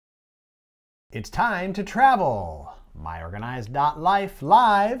It's time to travel. myorganized.life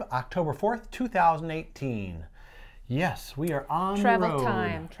live October 4th, 2018. Yes, we are on the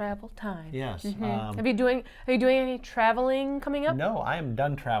road. Travel time. Yes. Are you doing any traveling coming up? No, I am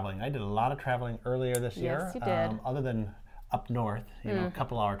done traveling. I did a lot of traveling earlier this year. Yes, you did. Other than up north, you know, a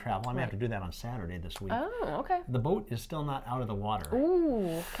couple-hour travel. I may have to do that on Saturday this week. Oh, okay. The boat is still not out of the water.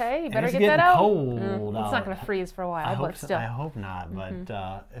 Ooh, okay. You better it's get that out. Cold out. It's not going to freeze for a while, but still. I hope not,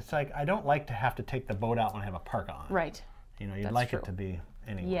 but it's like I don't like to have to take the boat out when I have a park on. Right. You know, you'd like it to be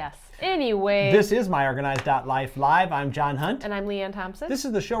anyway. Yes. Anyway. This is myOrganized.life live. I'm John Hunt. And I'm Leanne Thompson. This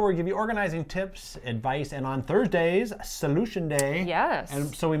is the show where we give you organizing tips, advice, and on Thursdays, Solution Day. Yes.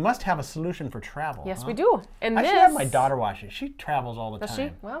 And so we must have a solution for travel. Yes, we do. And I should have my daughter watch it. She travels all the time. Does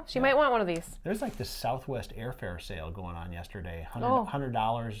she? Well, she might want one of these. There's like this Southwest airfare sale going on yesterday.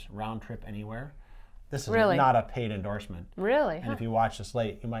 $100 round trip anywhere. This is not a paid endorsement. Really? And if you watch this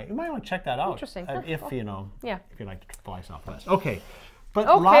late, you might want to check that out. Interesting. If you know, yeah. if you like to fly Southwest. Okay. But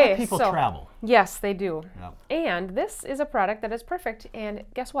a lot of people travel. Yes, they do. Yep. And this is a product that is perfect. And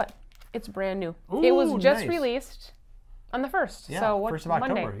guess what? It's brand new. Ooh, it was just released on the 1st. Yeah, so 1st of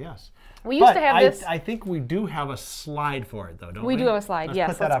October, Monday. yes. We used to have this. I think we do have a slide for it, though, don't we? We do have a slide, yes.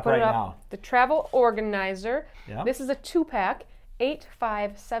 Let's put that up right now. The Travel Organizer. Yep. This is a 2-pack.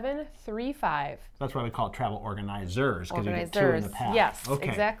 85735. That's why we call it travel organizers, because you get 2 in the pack. Yes, okay.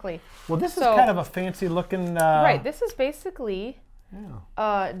 Exactly. Well, this is kind of a fancy looking. Right. This is basically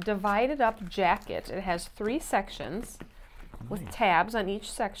a divided up jacket. It has 3 sections with tabs on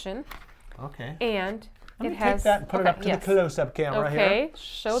each section. Okay. And Let me take that and put it up to the close-up camera here. Okay.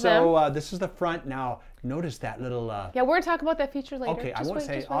 Show them. So this is the front. Now, notice that little. Yeah, we're gonna talk about that feature later. Okay. I won't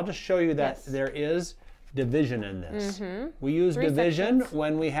say. I'll just show you that there is division in this. We use 3 division sections.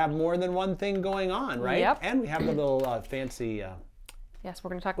 when we have more than one thing going on, right? Yep. And we have the little fancy. Yes,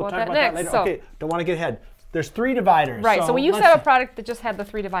 we're going to talk we'll about talk that about next. That later. Okay, don't want to get ahead. There's 3 dividers. Right, so we used to have a product that just had the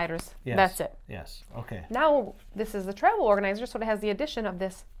 3 dividers. Yes. That's it. Yes, okay. Now, this is the Travel Organizer, so it has the addition of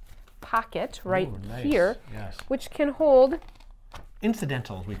this pocket right here, which can hold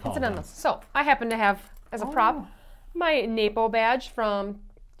incidentals, we call them. So, I happen to have, as a prop, my NAPO badge from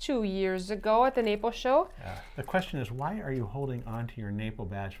 2 years ago at the NAPO show. Yeah. The question is, why are you holding on to your NAPO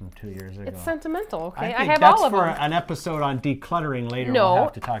badge from 2 years ago? It's sentimental, okay? I have all of them. that's for an episode on decluttering later. No, we'll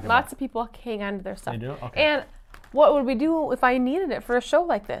have to talk about. Lots of people hang on to their stuff. They do? Okay. And what would we do if I needed it for a show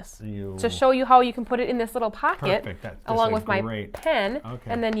like this? To show you how you can put it in this little pocket along with my pen,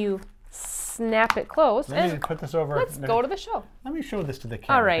 and then you snap it closed. Let me put this over. Let's go to the show. Let me show this to the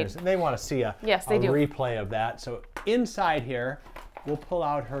camera. All right. They want to see a replay of that. So inside here, we'll pull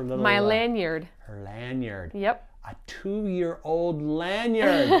out her little... My lanyard. Her lanyard. Yep. A 2-year-old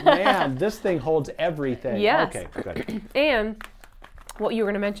lanyard. Man, this thing holds everything. Yes. Okay, good. And what you were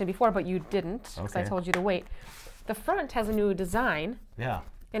going to mention before, but you didn't, because I told you to wait. The front has a new design. Yeah.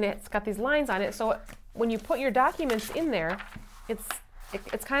 And it's got these lines on it. So when you put your documents in there, it's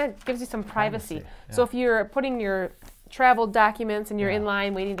kind of gives you some privacy. Yeah. So if you're putting your travel documents and you're in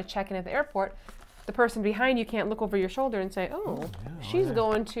line waiting to check in at the airport, the person behind you can't look over your shoulder and say, she's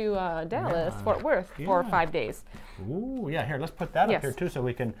going to Dallas, Fort Worth for 5 days. Ooh, yeah, here, let's put that up here too so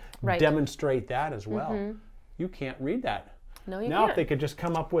we can demonstrate that as well. You can't read that. No, you now can't. If they could just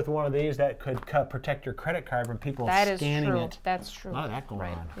come up with one of these that could protect your credit card from people scanning it. That's true. A lot of that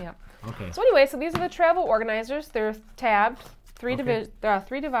going on. Yeah. Okay. So anyway, so these are the travel organizers. They're tabbed. 3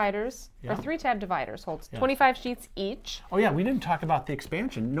 dividers, or 3 tab dividers, holds 25 sheets each. Oh yeah, we didn't talk about the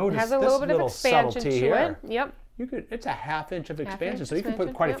expansion. Notice it has a little bit of expansion to it. Yep. It's a 1/2 inch of expansion, so you can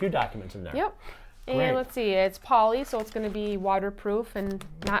put quite a few documents in there. Yep. And let's see, it's poly, so it's going to be waterproof and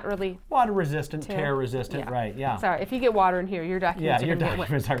not really water resistant, tear resistant, right? Yeah. Sorry, if you get water in here, your documents are going to get wet.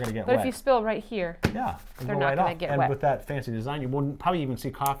 are going to get but wet. if you spill right here, they're not going to get wet. And with that fancy design, you won't probably even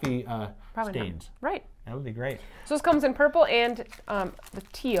see coffee stains. Right. That would be great. So this comes in purple and the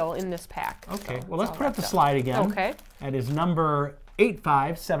teal in this pack. Okay. So well, let's put up the slide again. Okay. That is number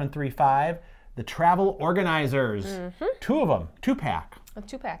 85735, the Travel Organizers. 2 of them, 2-pack. A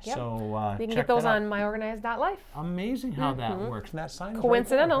 2-pack, yeah. So you can get those on myorganized.life. Amazing how that works. And that sign is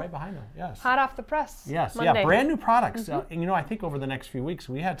coincidental. Right behind them. Yes. Hot off the press. Yes. Monday. Yeah. Brand new products. And you know, I think over the next few weeks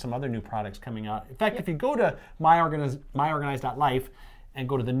we had some other new products coming out. In fact, if you go to myorganized.life and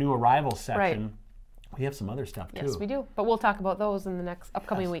go to the new arrivals section, we have some other stuff too. Yes, we do. But we'll talk about those in the next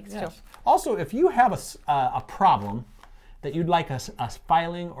upcoming weeks too. Also, if you have a problem that you'd like a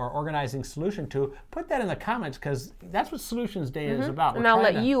filing or organizing solution to, put that in the comments, because that's what Solutions Day is about. And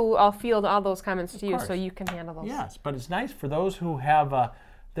I'll field all those comments to you so you can handle those. Yes, but it's nice for those who have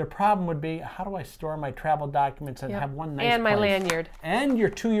their problem would be, how do I store my travel documents and have one nice and my place? lanyard. And your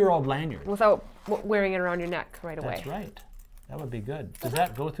 2-year-old lanyard. Without wearing it around your neck right away. That's right. That would be good. Does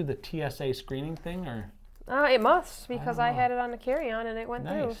that go through the TSA screening thing, or? It must, because I had it on the carry-on and it went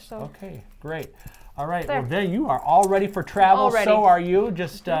through. So. Okay, great. All right, well, there you are, all ready for travel. So are you.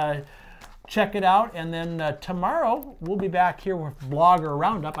 Just check it out, and then tomorrow we'll be back here with Blogger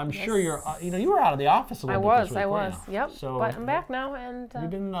Roundup. I'm sure you're, you were out of the office a little bit this week. I was. Yep. So, but I'm back now, and you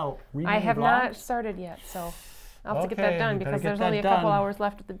didn't know. I have not started yet, so I'll have to get that done because there's only a couple hours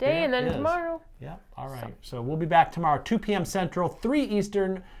left of the day, and then tomorrow. Yeah. All right. So we'll be back tomorrow, 2 p.m. Central, 3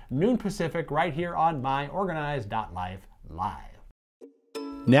 Eastern, noon Pacific, right here on myorganized.life live.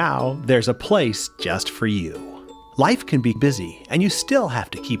 Now there's a place just for you. Life can be busy, and you still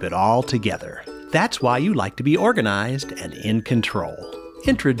have to keep it all together. That's why you like to be organized and in control.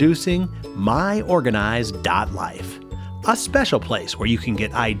 Introducing myorganized.life, a special place where you can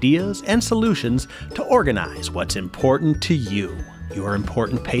get ideas and solutions to organize what's important to you, your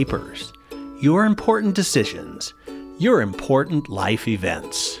important papers, your important decisions, your important life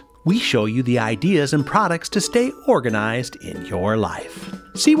events. We show you the ideas and products to stay organized in your life.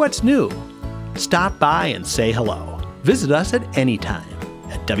 See what's new. Stop by and say hello. Visit us at any time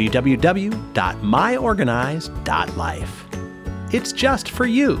at www.myorganized.life. It's just for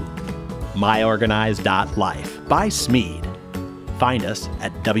you. myorganized.life by Smead. Find us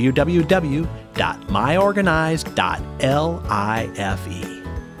at www.myorganized.life.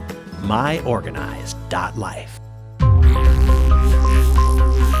 myorganized.life.